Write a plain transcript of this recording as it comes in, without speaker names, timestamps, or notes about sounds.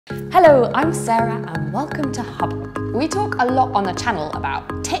Hello, I'm Sarah and welcome to Hubbub. We talk a lot on the channel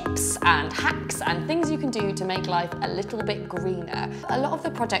about tips and hacks and things you can do to make life a little bit greener. A lot of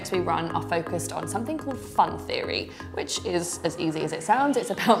the projects we run are focused on something called fun theory, which is as easy as it sounds. It's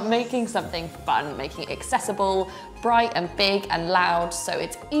about making something fun, making it accessible, bright and big and loud, so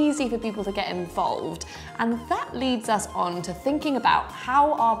it's easy for people to get involved. And that leads us on to thinking about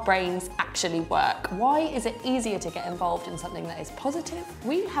how our brains actually work. Why is it easier to get involved in something that is positive?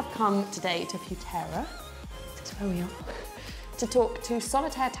 We have come today to Futerra, this is where we are, to talk to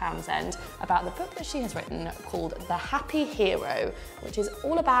Solitaire Townsend about the book that she has written called The Happy Hero, which is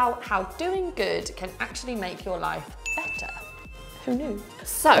all about how doing good can actually make your life better. Who knew?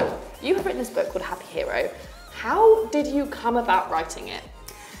 So, you have written this book called Happy Hero. How did you come about writing it?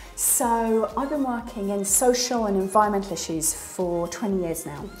 So I've been working in social and environmental issues for 20 years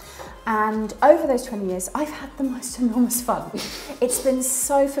now. And over those 20 years, I've had the most enormous fun. It's been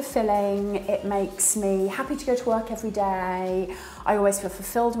so fulfilling. It makes me happy to go to work every day. I always feel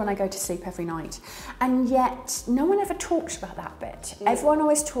fulfilled when I go to sleep every night. And yet, no one ever talks about that bit. Everyone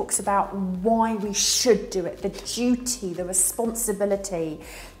always talks about why we should do it, the duty, the responsibility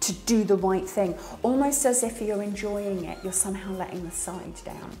to do the right thing. Almost as if you're enjoying it, you're somehow letting the side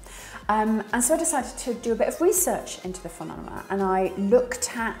down. And so I decided to do a bit of research into the phenomena, and I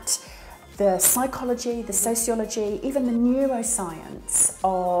looked at the psychology, the sociology, even the neuroscience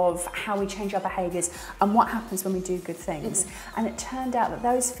of how we change our behaviours and what happens when we do good things. And it turned out that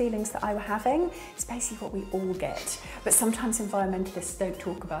those feelings that I were having is basically what we all get, but sometimes environmentalists don't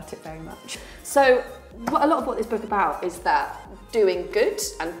talk about it very much. So a lot of what this book is about is that doing good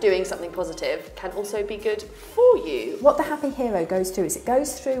and doing something positive can also be good for you. What The Happy Hero goes through is it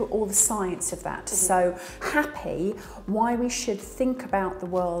goes through all the science of that. So happy, why we should think about the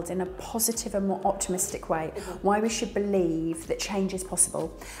world in a positive and more optimistic way, why we should believe that change is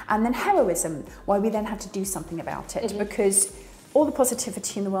possible. And then heroism, why we then have to do something about it, because all the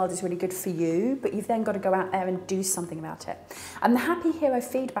positivity in the world is really good for you, but you've then got to go out there and do something about it. And the Happy Hero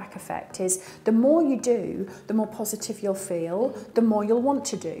feedback effect is the more you do, the more positive you'll feel, the more you'll want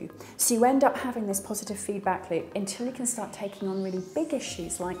to do. So you end up having this positive feedback loop until you can start taking on really big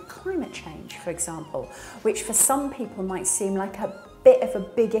issues like climate change, for example, which for some people might seem like a bit of a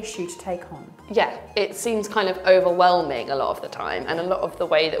big issue to take on. Yeah, it seems kind of overwhelming a lot of the time, and a lot of the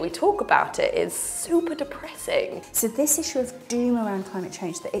way that we talk about it is super depressing. So this issue of doom around climate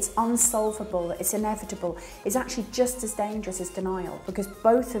change, that it's unsolvable, that it's inevitable, is actually just as dangerous as denial, because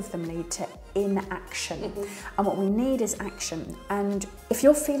both of them lead to inaction. And what we need is action. And if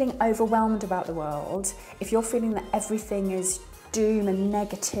you're feeling overwhelmed about the world, if you're feeling that everything is doom and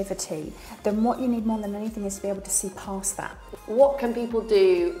negativity, then what you need more than anything is to be able to see past that. What can people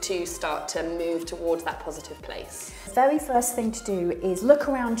do to start to move towards that positive place? The very first thing to do is look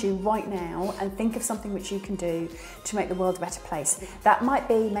around you right now and think of something which you can do to make the world a better place. That might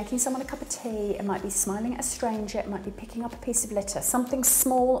be making someone a cup of tea, it might be smiling at a stranger, it might be picking up a piece of litter, something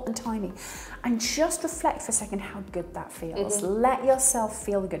small and tiny. And just reflect for a second how good that feels. Let yourself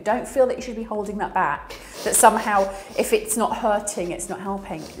feel good. Don't feel that you should be holding that back, that somehow if it's not hurting, it's not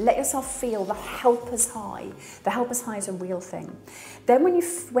helping. Let yourself feel the helper's high. The helper's high is a real thing. Then when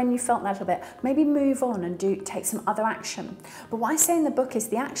you felt that a little bit, maybe move on and take some other action. But what I say in the book is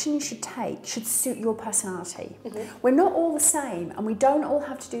the action you should take should suit your personality. We're not all the same, and we don't all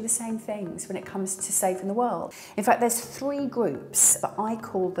have to do the same things when it comes to saving the world. In fact, there's 3 groups, but I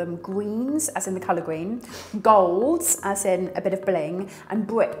call them greens, as in the colour green, golds, as in a bit of bling, and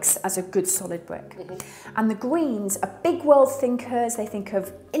bricks, as a good solid brick. And the greens are big world thinkers. They think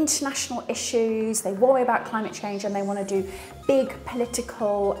of international issues, they worry about climate change, and they want to do big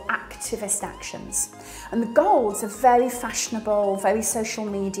political activist actions. And the golds are very fashionable, very social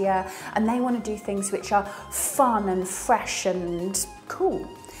media, and they want to do things which are fun and fresh and cool.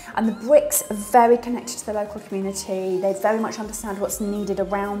 And the bricks are very connected to the local community, they very much understand what's needed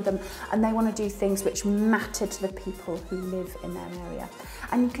around them, and they want to do things which matter to the people who live in their area.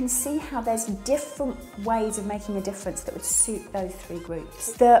 And you can see how there's different ways of making a difference that would suit those 3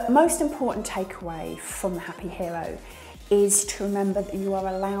 groups. The most important takeaway from The Happy Hero is to remember that you are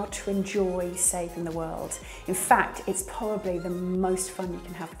allowed to enjoy saving the world. In fact, it's probably the most fun you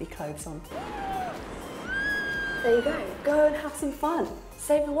can have with your clothes on. There you go. Go and have some fun.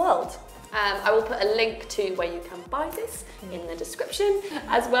 Save the world. I will put a link to where you can buy this in the description,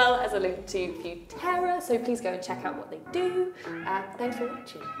 as well as a link to Futerra, so please go and check out what they do. Thanks for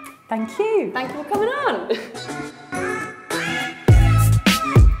watching. Thank you. Thank you for coming on.